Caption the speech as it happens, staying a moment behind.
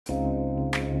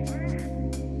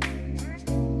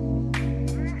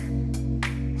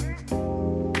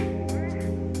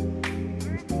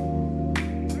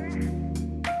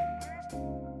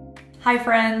Hi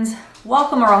friends,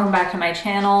 welcome or welcome back to my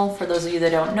channel. For those of you that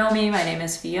don't know me, my name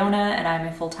is Fiona and I'm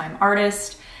a full-time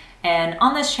artist. And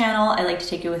on this channel, I like to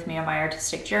take you with me on my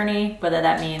artistic journey, whether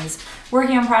that means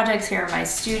working on projects here in my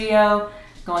studio,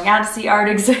 going out to see art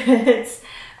exhibits,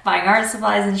 buying art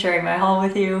supplies and sharing my haul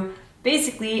with you,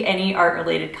 basically any art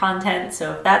related content.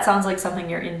 So if that sounds like something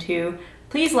you're into,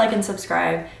 please like and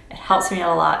subscribe. It helps me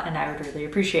out a lot and I would really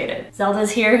appreciate it.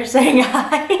 Zelda's here saying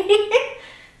hi.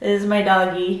 This is my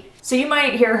doggie. So you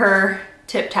might hear her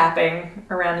tip-tapping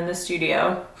around in the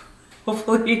studio.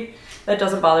 Hopefully that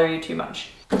doesn't bother you too much.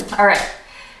 All right,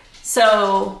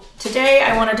 so today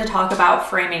I wanted to talk about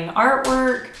framing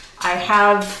artwork. I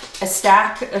have a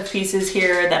stack of pieces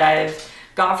here that I've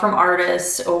got from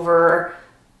artists over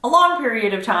a long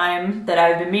period of time that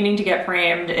I've been meaning to get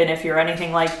framed, and if you're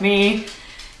anything like me,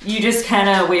 you just kind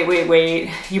of wait.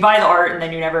 You buy the art and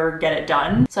then you never get it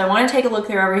done. So I want to take a look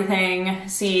through everything,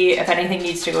 see if anything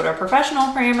needs to go to a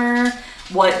professional framer,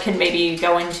 what can maybe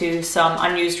go into some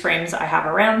unused frames I have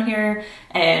around here,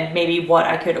 and maybe what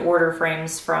I could order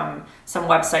frames from some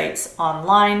websites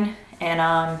online.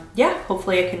 And yeah,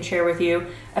 hopefully I can share with you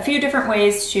a few different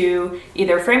ways to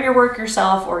either frame your work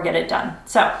yourself or get it done.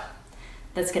 So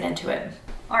let's get into it.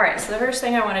 All right, so the first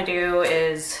thing I want to do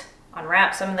is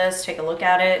unwrap some of this, take a look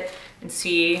at it, and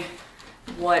see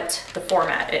what the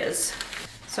format is.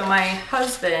 So my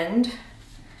husband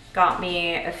got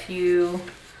me a few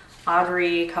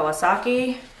Audrey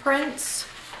Kawasaki prints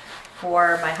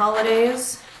for my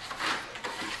holidays.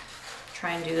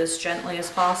 Try and do this gently as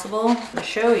possible. I'm gonna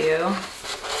show you.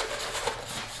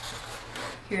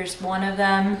 Here's one of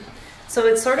them. So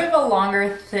it's sort of a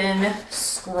longer, thin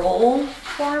scroll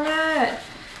format.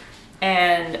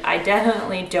 And I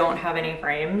definitely don't have any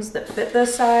frames that fit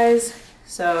this size.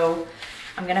 So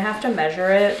I'm gonna have to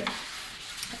measure it.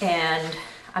 And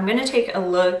I'm gonna take a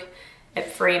look at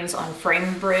frames on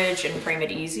FrameBridge and Frame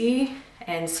It Easy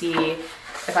and see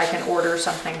if I can order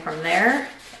something from there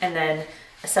and then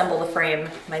assemble the frame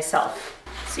myself.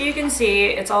 So you can see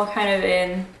it's all kind of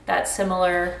in that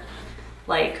similar,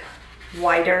 like,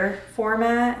 wider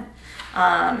format.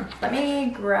 Let me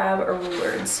grab a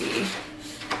ruler and see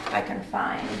I can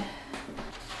find.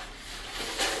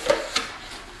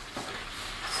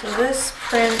 So this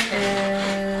print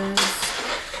is,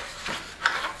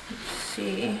 let's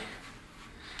see,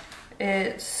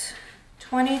 it's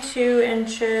 22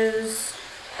 inches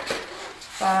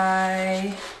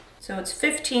by, so it's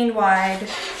 15 wide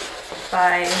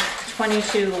by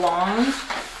 22 long.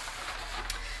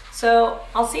 So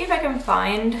I'll see if I can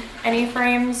find any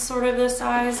frames sort of this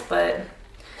size, but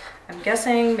I'm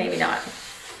guessing maybe not.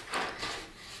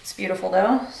 It's beautiful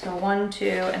though. So 1, 2,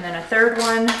 and then a third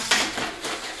one.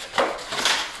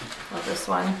 Love this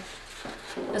one.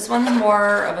 This one's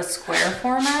more of a square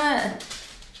format.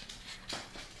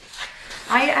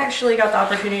 I actually got the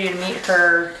opportunity to meet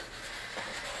her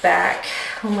back,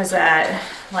 when was that?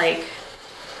 Like,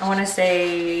 I want to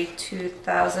say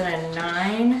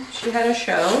 2009. She had a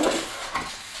show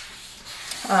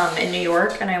in New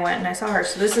York and I went and I saw her.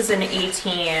 So this is an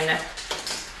 18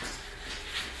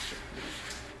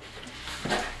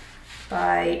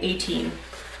 by 18.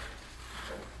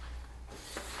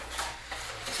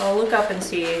 So I'll look up and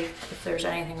see if there's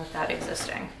anything with that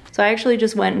existing. So I actually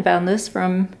just went and found this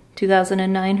from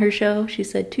 2009, her show. She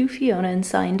said to Fiona and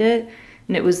signed it.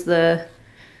 And it was the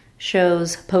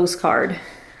show's postcard.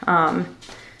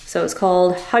 So it's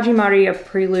called Hajimari, a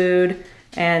Prelude.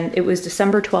 And it was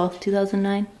December 12th,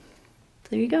 2009. So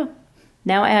there you go.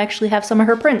 Now I actually have some of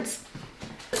her prints.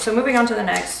 So moving on to the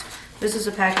next. This is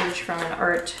a package from an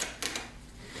art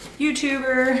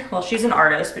YouTuber. Well, she's an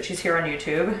artist, but she's here on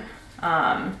YouTube.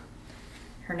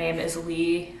 Her name is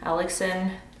Lee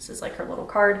Alexson. This is like her little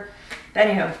card. But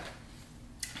anywho,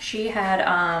 she had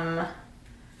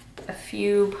a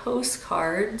few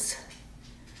postcards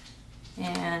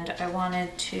and I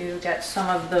wanted to get some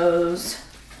of those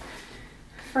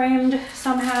framed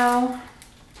somehow.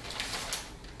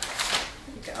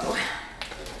 There we go.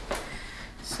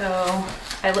 So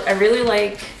I really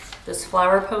like this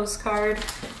flower postcard.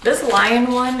 This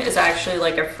lion one is actually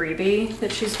like a freebie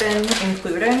that she's been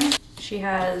including. She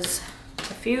has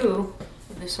a few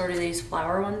of the sort of these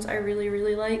flower ones I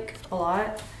really like a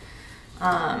lot,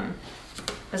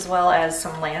 as well as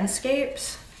some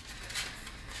landscapes.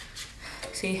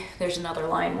 See, there's another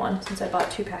lion one since I bought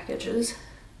 2 packages.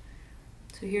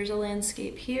 So here's a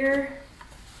landscape here,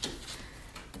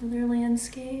 another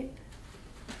landscape.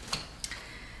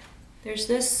 There's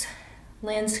this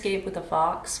landscape with a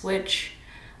fox, which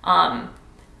I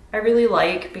really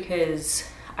like because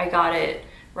I got it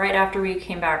right after we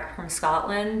came back from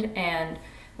Scotland, and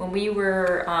when we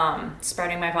were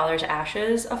spreading my father's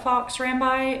ashes, a fox ran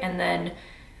by, and then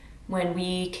when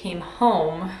we came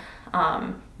home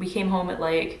at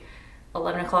like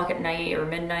 11 o'clock at night or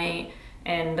midnight,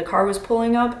 and the car was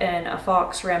pulling up and a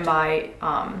fox ran by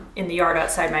in the yard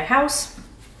outside my house.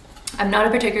 I'm not a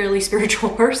particularly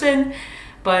spiritual person,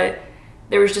 but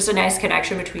there was just a nice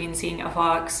connection between seeing a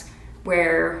fox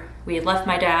where we had left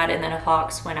my dad and then a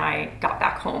fox when I got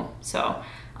back home. So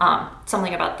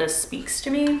something about this speaks to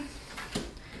me.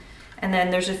 And then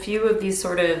there's a few of these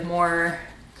sort of more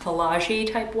collage-y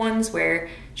type ones where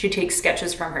she takes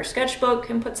sketches from her sketchbook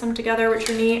and puts them together, which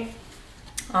are neat.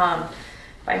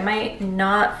 I might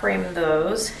not frame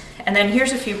those. And then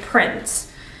here's a few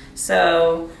prints.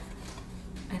 So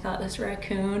I thought this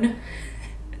raccoon,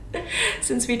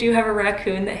 since we do have a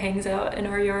raccoon that hangs out in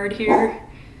our yard here,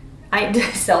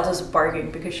 Zelda's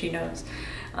barking because she knows.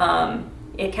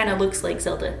 It kind of looks like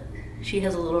Zelda. She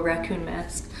has a little raccoon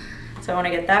mask. So I want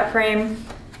to get that frame,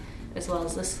 as well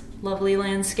as this lovely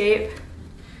landscape.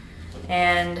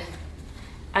 And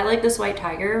I like this white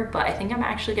tiger, but I think I'm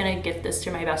actually gonna gift this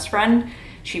to my best friend.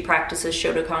 She practices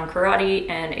Shotokan karate,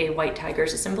 and a white tiger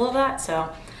is a symbol of that,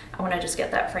 so I wanna just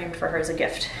get that framed for her as a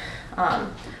gift.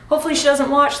 Hopefully she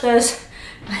doesn't watch this.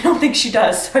 I don't think she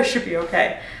does, so I should be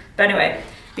okay. But anyway,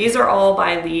 these are all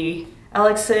by Lee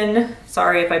Ellickson.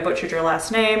 Sorry if I butchered your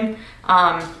last name,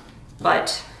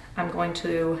 but I'm going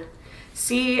to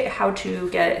see how to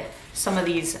get some of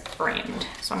these framed.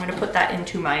 So I'm gonna put that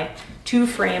into my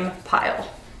 2-frame pile.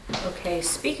 Okay,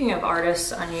 speaking of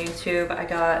artists on YouTube, I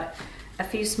got a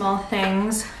few small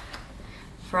things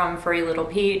from Furry Little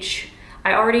Peach.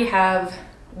 I already have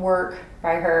work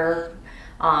by her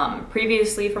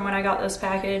previously from when I got this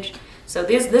package. So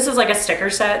this is like a sticker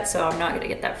set, so I'm not gonna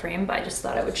get that framed, but I just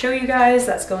thought I would show you guys.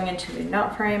 That's going into the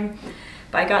not frame.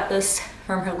 But I got this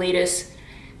from her latest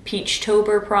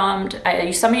Peachtober prompt.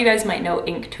 Some of you guys might know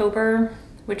Inktober,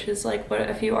 which is like what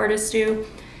a few artists do,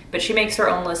 but she makes her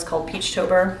own list called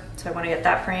Peachtober, so I want to get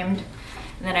that framed.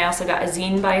 And then I also got a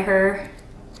zine by her,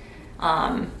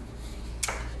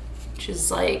 which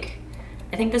is like,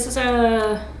 I think this is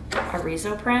a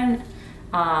Riso print,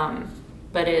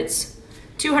 but it's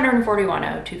 241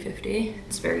 out of 250.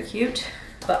 It's very cute,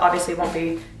 but obviously won't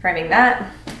be framing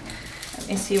that. Let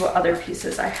me see what other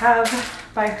pieces I have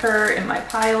by her in my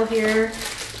pile here.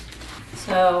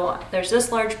 So there's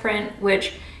this large print,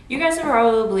 which you guys have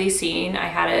probably seen. I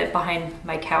had it behind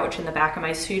my couch in the back of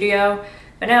my studio,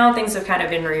 but now things have kind of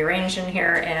been rearranged in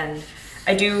here, and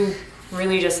I do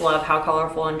really just love how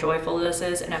colorful and joyful this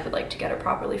is, and I would like to get it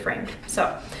properly framed.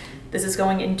 So this is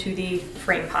going into the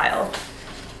frame pile.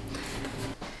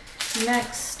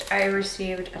 Next, I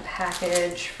received a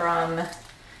package from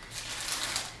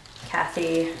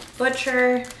Kathy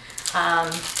Butcher.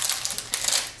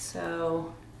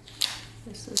 So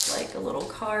this is like a little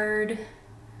card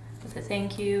with a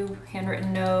thank you,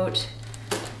 handwritten note,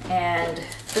 and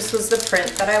this was the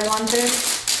print that I wanted.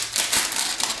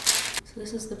 So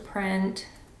this is the print.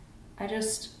 I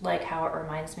just like how it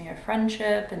reminds me of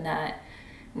friendship, and that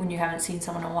when you haven't seen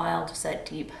someone in a while, just that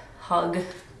deep hug.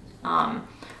 I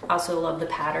also love the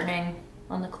patterning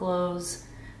on the clothes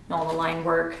and all the line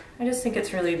work. I just think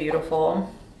it's really beautiful.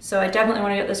 So I definitely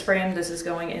want to get this framed. This is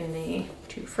going in the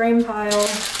 2-frame pile.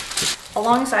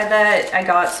 Alongside that, I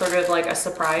got sort of like a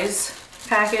surprise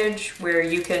package where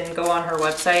you can go on her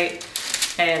website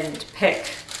and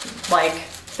pick like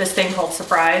this thing called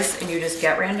surprise, and you just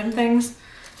get random things.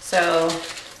 So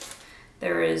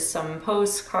there is some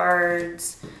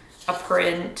postcards, a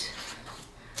print,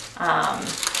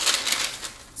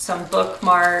 some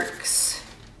bookmarks,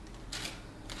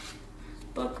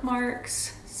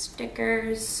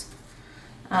 stickers,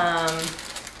 and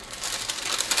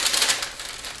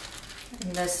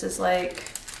this is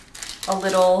like a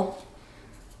little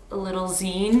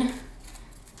zine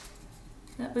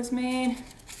that was made,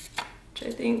 which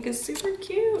I think is super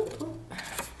cute.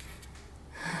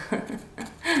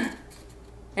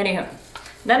 Anyhow,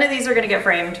 none of these are gonna get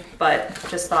framed, but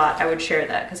just thought I would share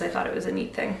that because I thought it was a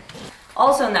neat thing.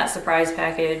 Also in that surprise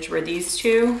package were these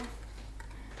two,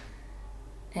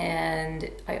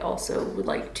 and I also would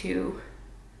like to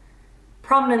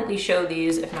prominently show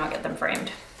these, if not get them framed.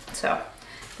 So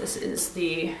this is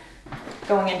the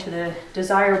going into the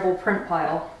desirable print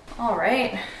pile. All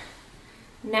right,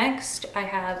 next I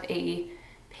have a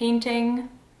painting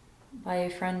by a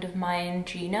friend of mine,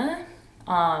 Gina.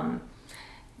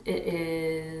 It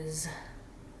is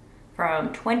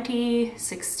from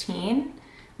 2016.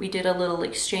 We did a little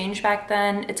exchange back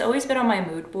then. It's always been on my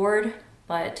mood board,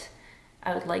 but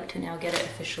I would like to now get it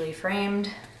officially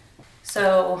framed.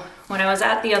 So when I was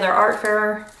at the other art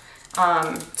fair,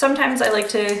 Sometimes I like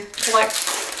to collect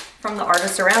from the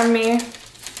artists around me.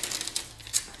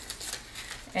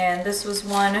 And this was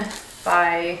one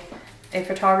by a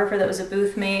photographer that was a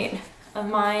booth mate of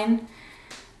mine.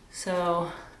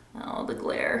 So, oh, the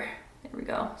glare. There we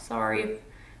go. Sorry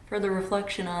for the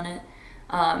reflection on it.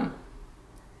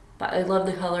 But I love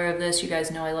the color of this. You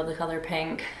guys know I love the color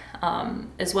pink.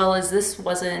 As well as this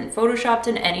wasn't photoshopped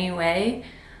in any way.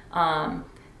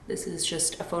 This is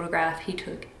just a photograph he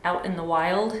took out in the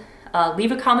wild.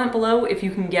 Leave a comment below if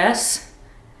you can guess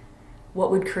what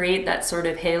would create that sort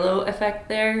of halo effect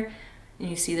there. And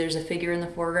you see there's a figure in the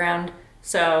foreground.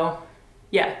 So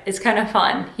yeah, it's kind of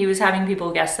fun. He was having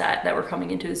people guess that were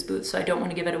coming into his booth, so I don't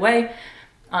want to give it away.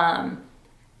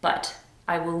 But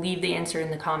I will leave the answer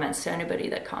in the comments to anybody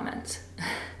that comments.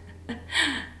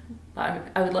 I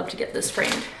would love to get this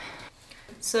framed.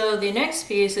 So the next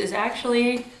piece is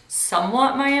actually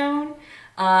somewhat my own.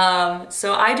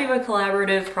 So I do a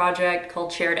collaborative project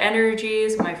called Shared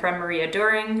Energies with my friend Maria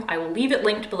During. I will leave it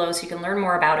linked below so you can learn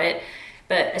more about it.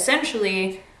 But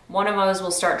essentially, one of us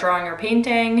will start drawing or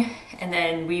painting, and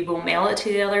then we will mail it to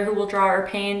the other who will draw or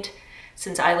paint.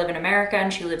 Since I live in America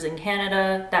and she lives in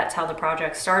Canada, that's how the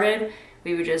project started.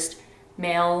 We would just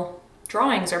mail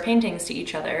drawings or paintings to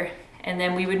each other. And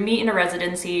then we would meet in a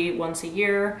residency once a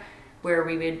year where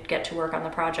we would get to work on the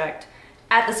project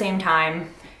at the same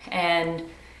time. And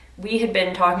we had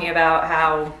been talking about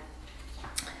how,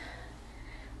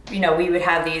 you know, we would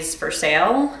have these for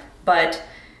sale, but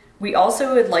we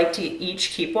also would like to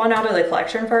each keep one out of the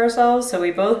collection for ourselves. So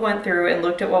we both went through and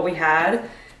looked at what we had.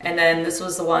 And then this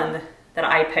was the one that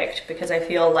I picked because I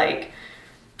feel like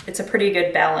it's a pretty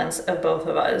good balance of both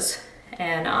of us.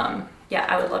 And yeah,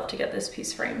 I would love to get this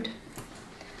piece framed.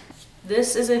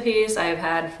 This is a piece I've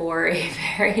had for a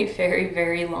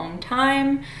very long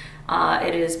time.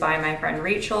 It is by my friend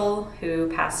Rachel, who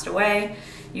passed away.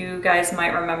 You guys might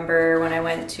remember when I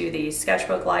went to the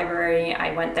sketchbook library,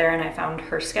 I went there and I found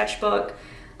her sketchbook.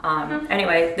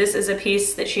 Anyway, this is a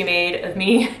piece that she made of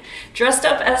me dressed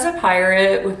up as a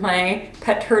pirate with my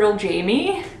pet turtle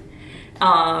Jamie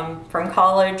from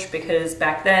college, because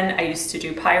back then I used to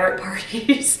do pirate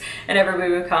parties and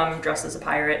everybody would come dressed as a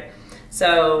pirate.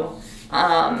 So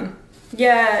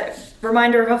yeah,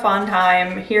 reminder of a fun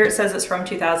time. Here it says it's from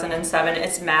 2007.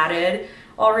 It's matted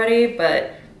already,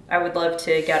 but I would love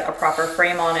to get a proper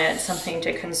frame on it, something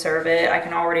to conserve it. I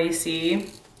can already see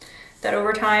that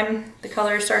over time the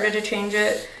color started to change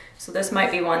it. So this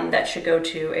might be one that should go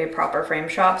to a proper frame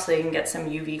shop so they can get some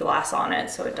UV glass on it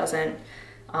so it doesn't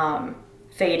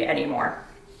fade anymore.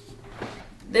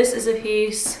 This is a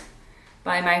piece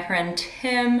by my friend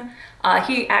Tim.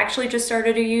 He actually just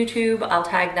started a YouTube. I'll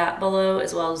tag that below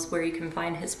as well as where you can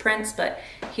find his prints, but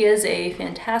he is a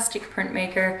fantastic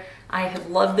printmaker. I have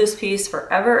loved this piece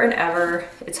forever and ever.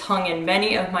 It's hung in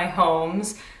many of my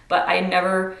homes, but I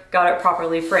never got it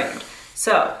properly framed.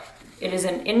 So it is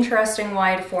an interesting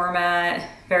wide format,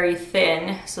 very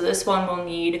thin. So this one will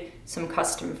need some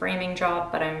custom framing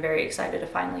job, but I'm very excited to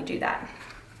finally do that.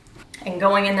 And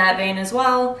going in that vein as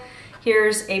well,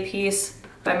 here's a piece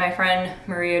by my friend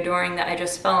Maria During that I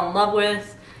just fell in love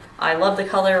with. I love the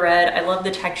color red, I love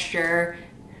the texture.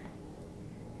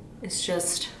 It's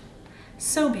just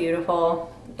so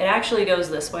beautiful. It actually goes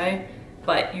this way,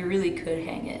 but you really could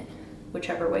hang it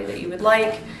whichever way that you would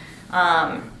like.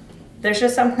 There's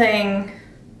just something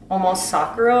almost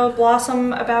sakura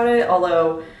blossom about it,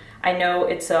 although I know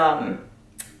it's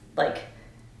like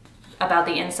about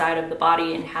the inside of the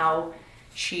body and how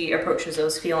she approaches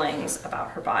those feelings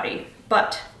about her body.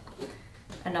 But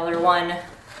another one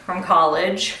from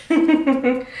college,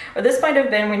 or this might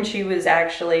have been when she was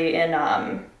actually in,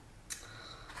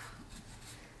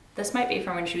 this might be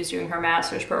from when she was doing her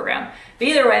master's program. But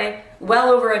either way, well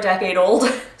over a decade old.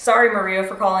 Sorry, Maria,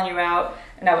 for calling you out,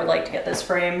 and I would like to get this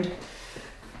framed.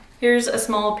 Here's a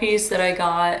small piece that I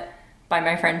got by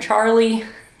my friend Charlie.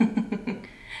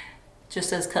 Just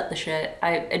says cut the shit.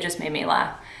 It just made me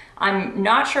laugh. I'm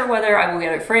not sure whether I will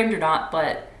get it framed or not,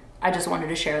 but I just wanted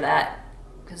to share that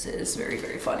because it is very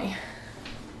funny.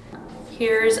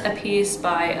 Here's a piece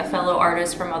by a fellow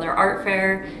artist from Other Art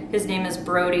Fair. His name is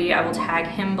Brody. I will tag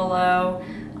him below.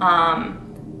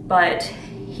 But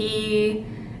he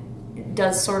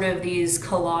does sort of these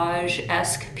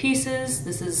collage-esque pieces.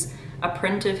 This is a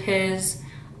print of his,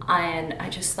 and I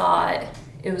just thought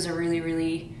it was a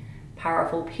really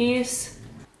powerful piece.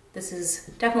 This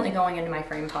is definitely going into my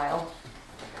frame pile.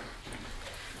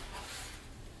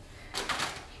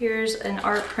 Here's an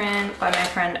art print by my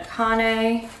friend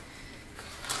Akane.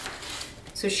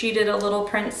 So she did a little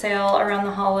print sale around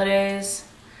the holidays.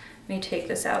 Let me take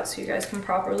this out so you guys can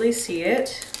properly see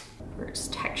it. for its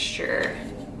texture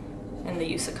and the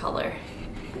use of color.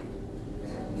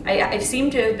 I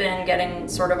seem to have been getting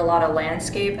sort of a lot of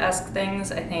landscape-esque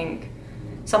things. I think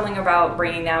something about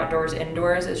bringing the outdoors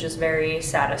indoors is just very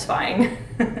satisfying.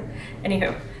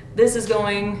 Anywho, this is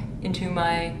going into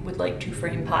my would like to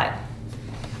frame pot.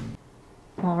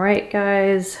 All right,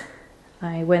 guys,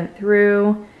 I went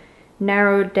through,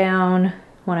 narrowed down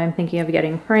what I'm thinking of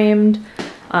getting framed.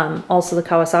 Also the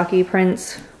Kawasaki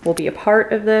prints will be a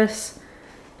part of this.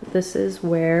 But this is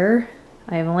where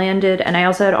I have landed, and I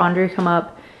also had Andre come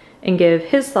up and give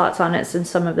his thoughts on it, since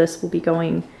some of this will be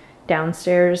going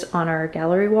downstairs on our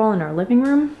gallery wall in our living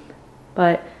room.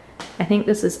 But I think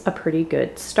this is a pretty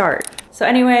good start. So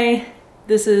anyway,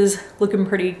 this is looking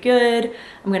pretty good.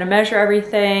 I'm gonna measure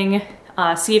everything,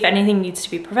 see if anything needs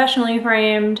to be professionally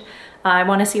framed. I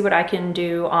wanna see what I can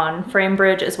do on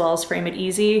FrameBridge as well as Frame It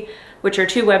Easy, which are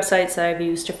two websites that I've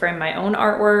used to frame my own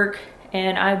artwork,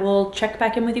 and I will check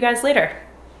back in with you guys later.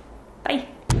 Bye.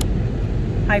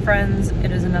 Hi friends,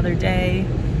 it is another day,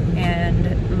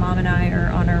 and Mom and I are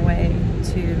on our way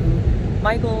to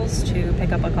Michael's to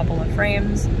pick up a couple of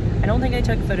frames. I don't think I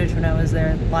took footage when I was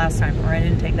there last time, or I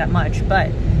didn't take that much, but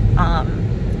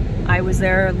I was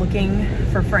there looking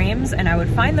for frames, and I would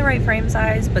find the right frame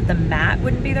size, but the mat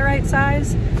wouldn't be the right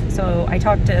size. So I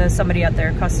talked to somebody out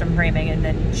there custom framing, and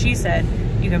then she said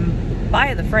you can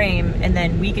buy the frame and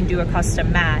then we can do a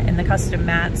custom mat, and the custom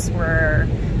mats were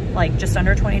like just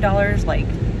under $20, like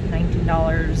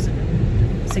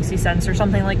 $19.60 or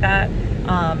something like that.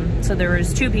 So there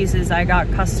was two pieces I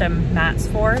got custom mats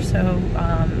for, so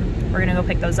we're gonna go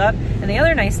pick those up. And the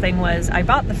other nice thing was I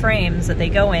bought the frames that they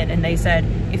go in, and they said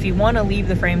if you want to leave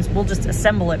the frames, we'll just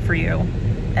assemble it for you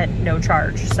at no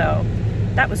charge. So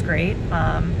that was great,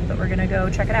 but we're gonna go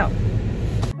check it out.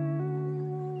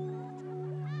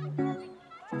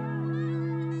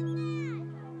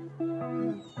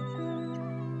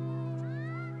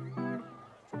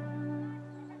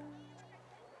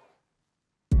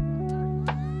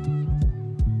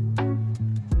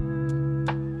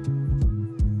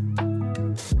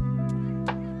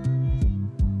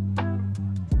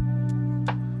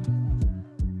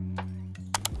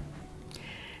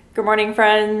 Good morning,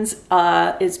 friends.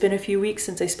 It's been a few weeks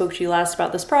since I spoke to you last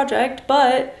about this project,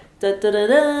 but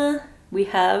we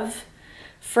have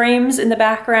frames in the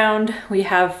background. We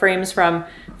have frames from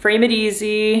Frame It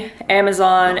Easy,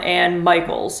 Amazon, and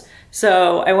Michael's.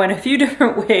 So I went a few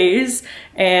different ways,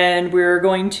 and we're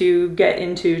going to get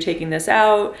into taking this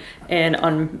out and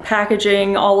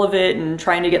unpackaging all of it and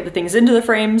trying to get the things into the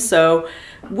frames. So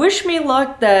wish me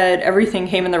luck that everything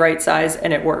came in the right size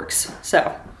and it works.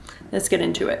 So let's get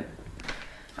into it.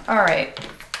 All right,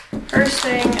 first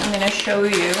thing I'm gonna show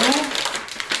you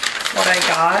what I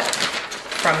got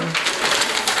from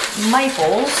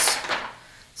Michael's.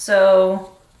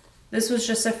 So this was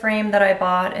just a frame that I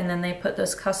bought, and then they put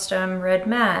this custom red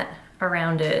mat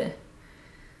around it.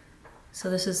 So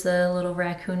this is the little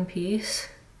raccoon piece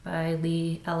by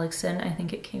Lee Ellickson. I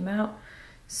think it came out.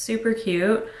 Super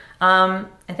cute. I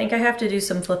think I have to do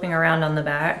some flipping around on the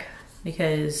back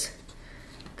because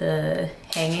the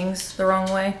hanging's the wrong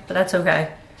way, but that's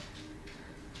okay.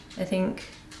 I think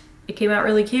it came out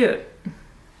really cute.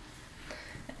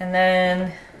 And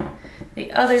then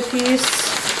the other piece,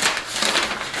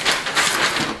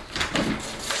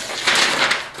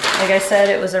 like I said,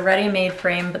 it was a ready-made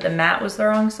frame, but the mat was the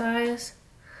wrong size.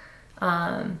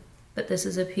 But this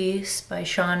is a piece by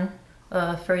Sean,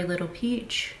 Furry Little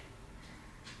Peach.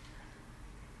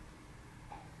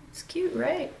 It's cute,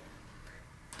 right?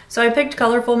 So I picked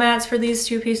colorful mats for these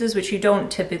two pieces, which you don't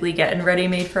typically get in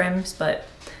ready-made frames, but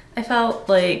I felt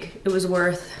like it was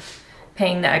worth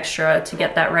paying the extra to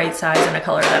get that right size and a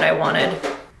color that I wanted.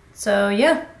 So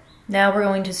yeah, now we're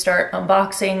going to start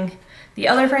unboxing the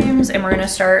other frames, and we're gonna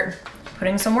start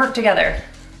putting some work together.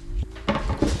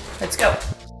 Let's go.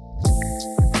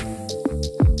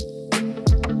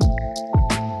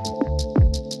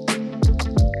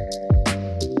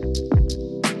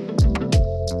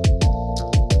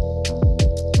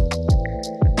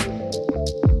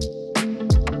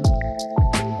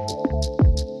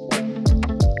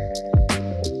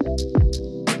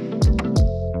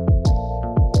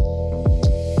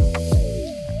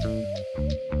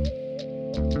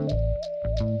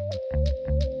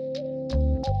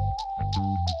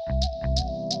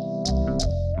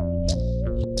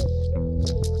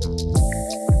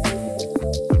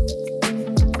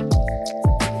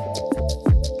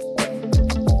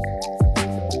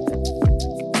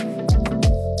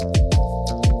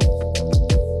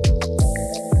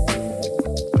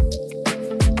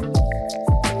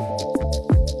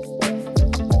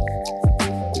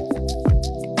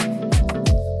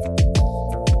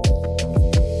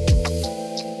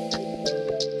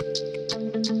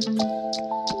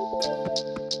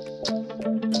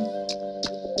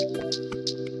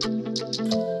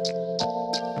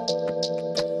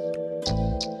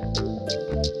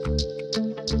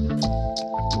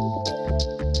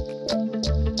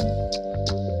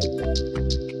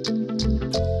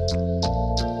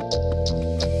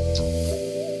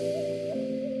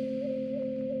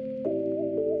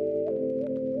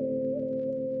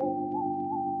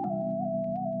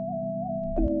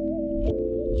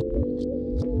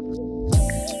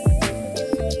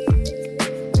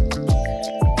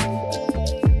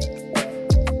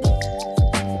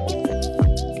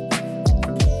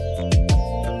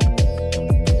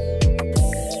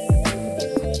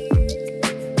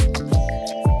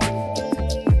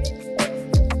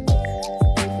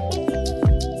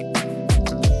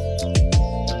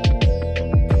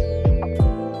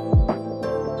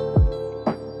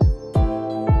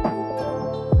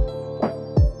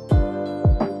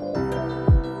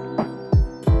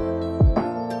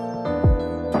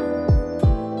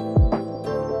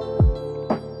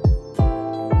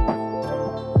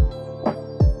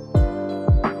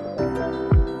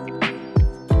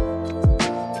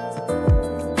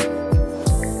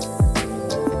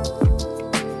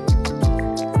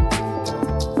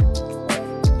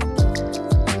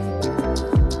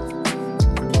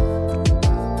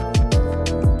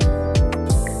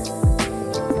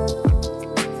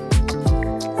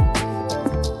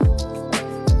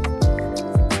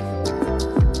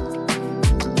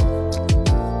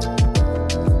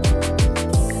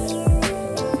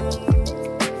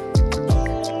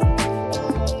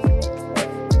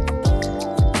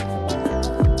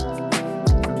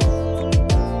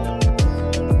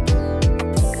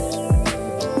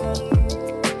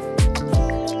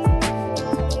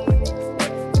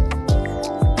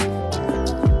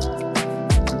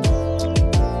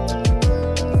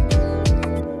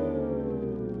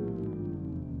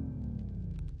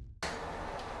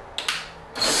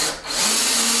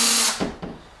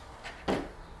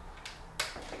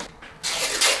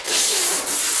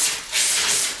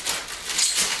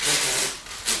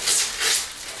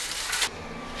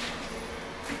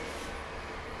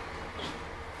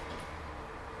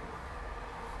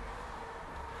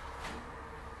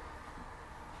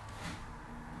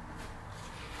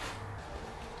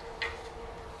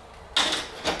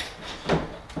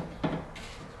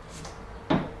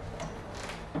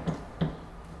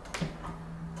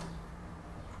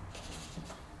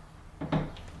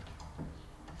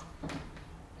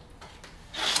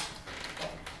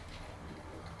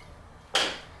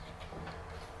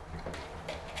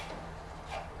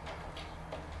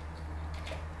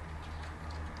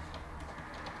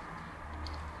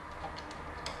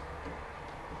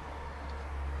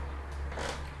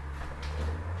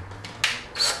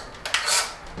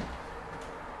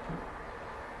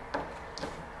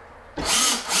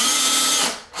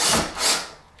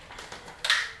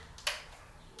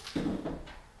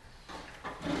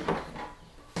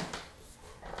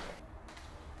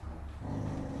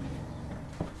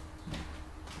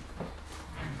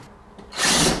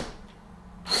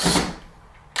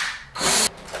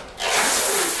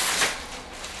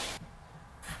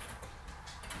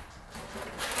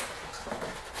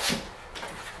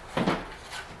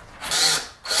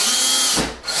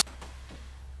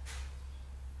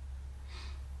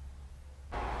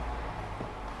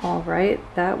 All right,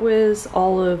 that was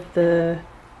all of the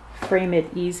Frame It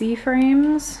Easy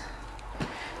frames.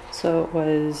 So it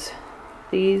was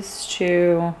these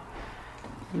two,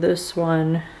 this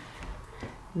one,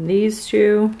 these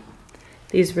two.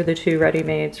 These were the two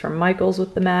ready-mades from Michaels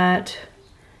with the mat,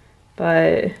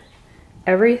 but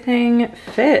everything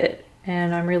fit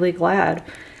and I'm really glad.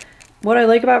 What I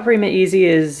like about Frame It Easy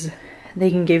is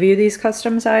they can give you these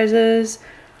custom sizes,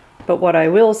 but what I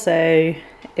will say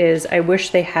is I wish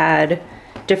they had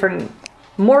different,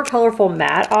 more colorful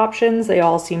mat options. They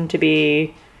all seem to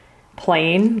be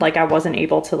plain, like I wasn't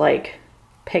able to like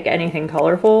pick anything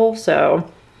colorful.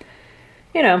 So,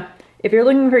 you know, if you're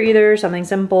looking for either something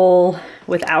simple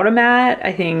without a mat,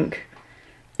 I think,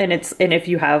 and if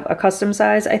you have a custom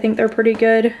size, I think they're pretty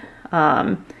good.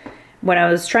 When I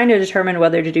was trying to determine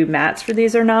whether to do mats for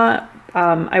these or not,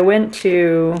 I went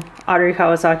to Audrey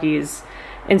Kawasaki's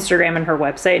Instagram and her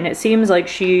website, and it seems like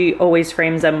she always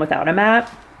frames them without a mat.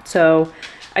 So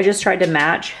I just tried to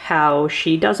match how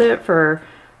she does it for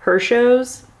her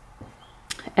shows.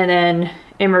 And then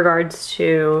in regards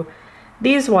to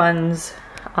these ones,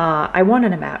 I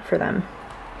wanted a mat for them.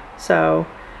 So,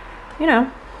 you know,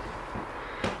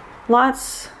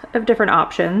 lots of different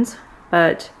options,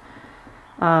 but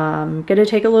I'm gonna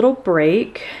take a little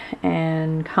break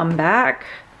and come back,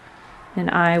 and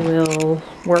I will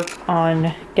work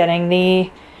on getting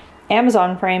the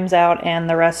Amazon frames out and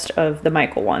the rest of the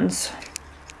Michael ones.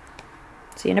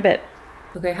 See you in a bit.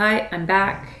 Okay, hi, I'm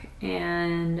back,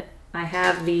 and I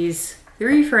have these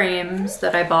 3 frames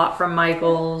that I bought from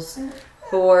Michaels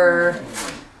for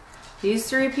these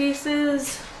 3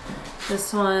 pieces.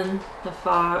 This one, the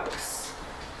fox,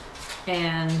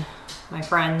 and my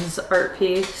friend's art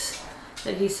piece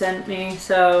that he sent me.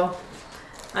 So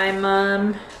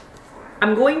I'm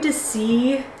going to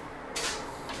see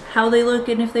how they look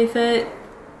and if they fit,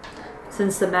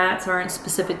 since the mats aren't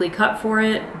specifically cut for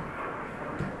it.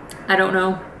 I don't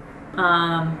know,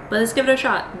 but let's give it a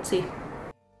shot and see.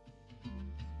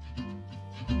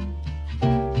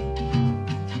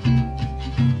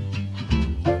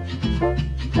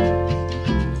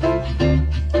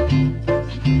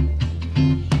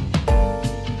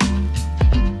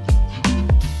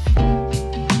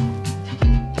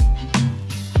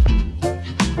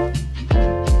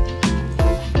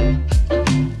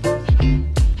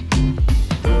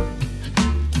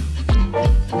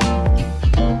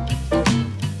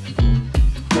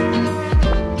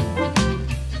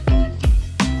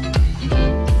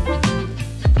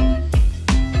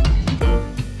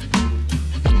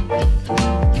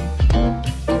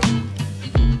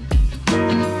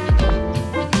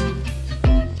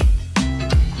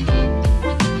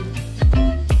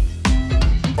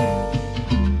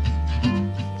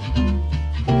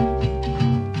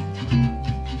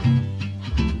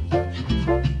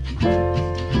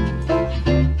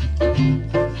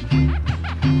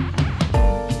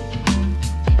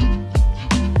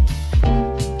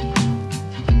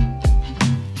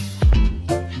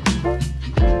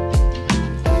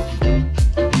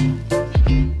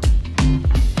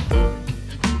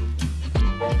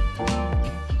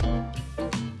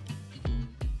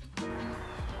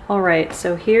 Alright,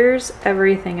 so here's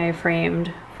everything I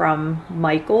framed from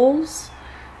Michaels.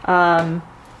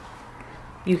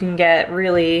 You can get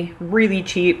really, really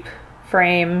cheap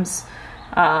frames.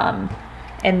 And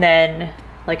then,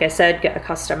 like I said, get a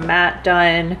custom mat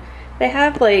done. They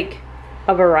have like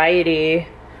a variety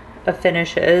of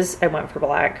finishes. I went for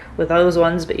black with those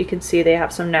ones, but you can see they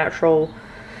have some natural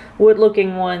wood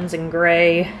looking ones and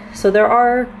gray. So there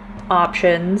are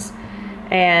options,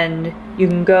 and you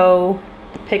can go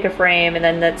pick a frame, and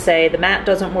then let's say the mat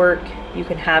doesn't work, you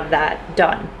can have that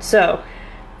done. So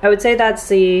I would say that's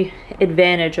the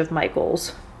advantage of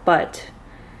Michaels, but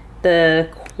the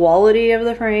quality of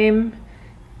the frame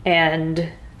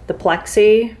and the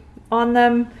plexi on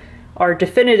them are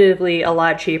definitively a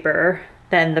lot cheaper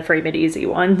than the Frame It Easy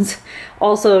ones.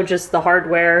 Also, just the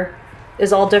hardware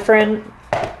is all different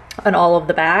on all of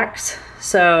the backs,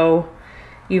 so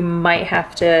you might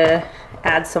have to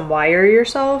add some wire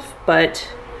yourself, but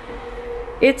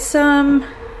it's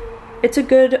a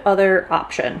good other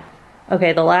option.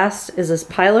 Okay, the last is this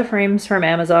pile of frames from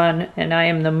Amazon, and I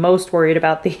am the most worried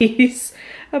about these,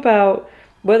 about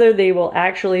whether they will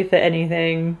actually fit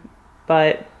anything,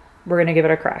 but we're gonna give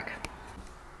it a crack.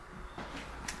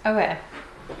 Okay,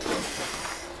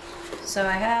 so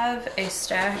I have a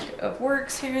stack of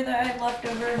works here that I have left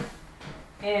over,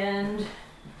 and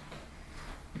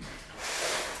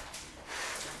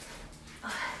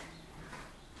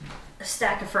a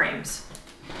stack of frames.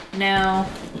 Now,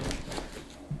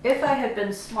 if I had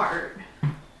been smart,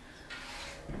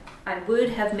 I would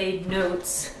have made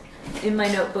notes in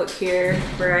my notebook here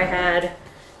where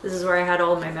this is where I had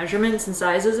all of my measurements and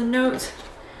sizes and notes.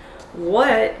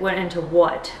 What went into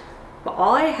what? But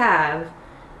all I have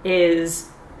is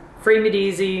Frame It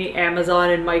Easy, Amazon,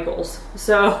 and Michaels.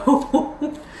 So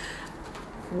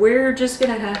we're just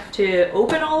gonna have to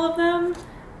open all of them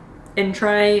and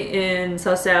try and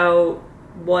suss out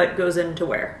what goes into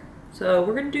where. So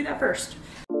we're gonna do that first.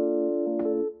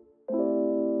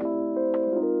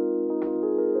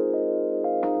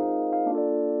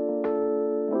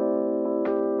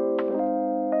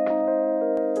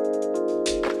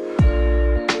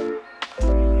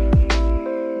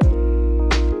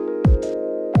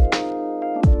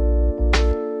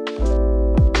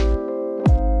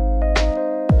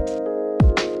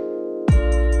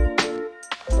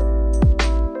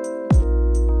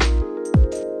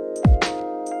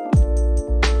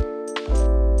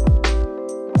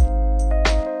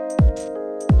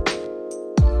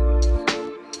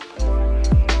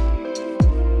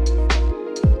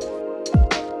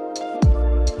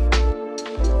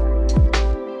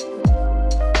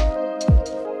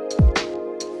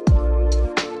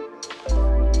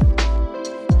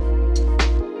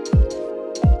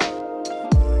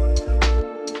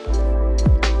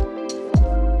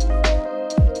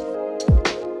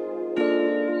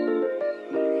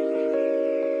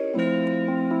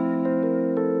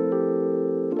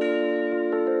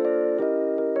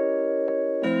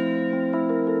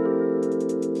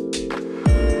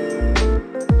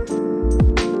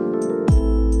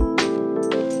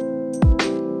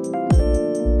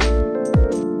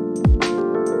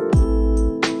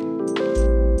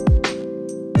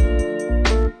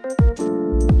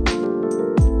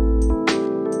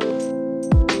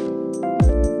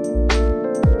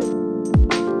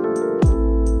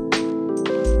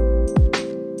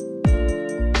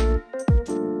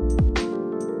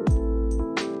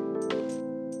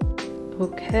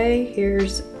 Okay,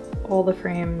 here's all the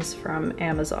frames from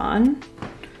Amazon.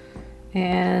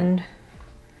 And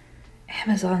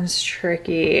Amazon's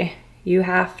tricky. You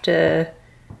have to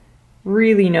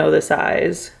really know the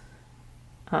size.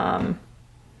 And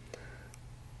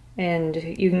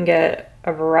you can get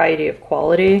a variety of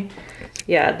quality.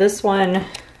 Yeah, this one,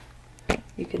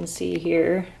 you can see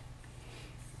here,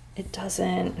 it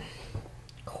doesn't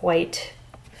quite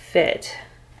fit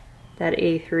that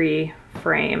A3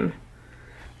 frame.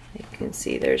 You can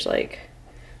see there's like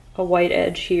a white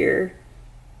edge here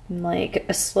and like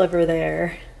a sliver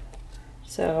there.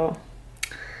 So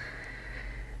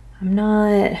I'm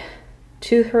not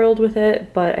too thrilled with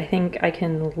it, but I think I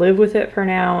can live with it for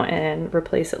now and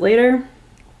replace it later.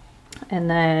 And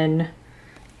then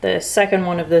the second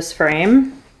one of this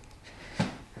frame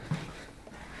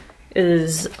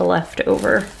is a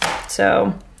leftover.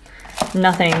 So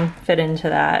nothing fit into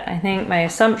that. I think my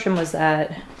assumption was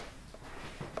that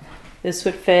this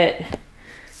would fit,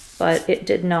 but it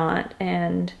did not.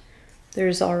 And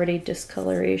there's already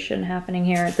discoloration happening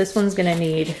here. This one's gonna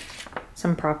need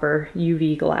some proper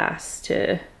UV glass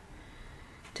to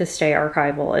stay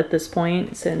archival at this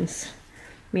point, since, I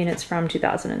mean, it's from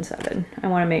 2007. I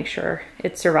wanna make sure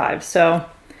it survives. So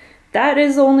that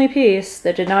is the only piece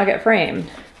that did not get framed.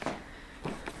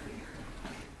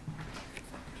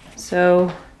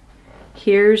 So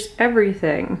here's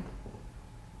everything.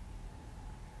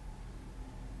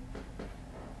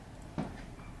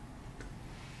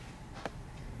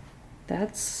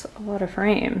 That's a lot of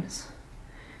frames.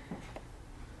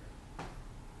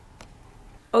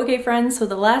 Okay friends, so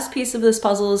the last piece of this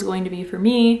puzzle is going to be for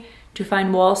me to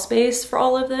find wall space for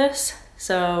all of this.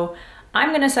 So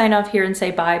I'm gonna sign off here and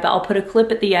say bye, but I'll put a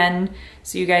clip at the end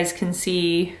so you guys can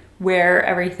see where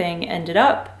everything ended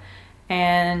up.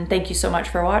 And thank you so much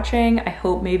for watching. I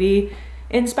hope maybe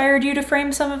inspired you to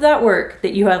frame some of that work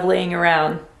that you have laying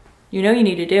around. You know you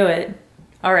need to do it.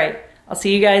 All right. I'll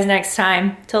see you guys next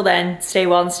time. Till then, stay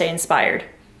well and stay inspired.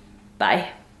 Bye.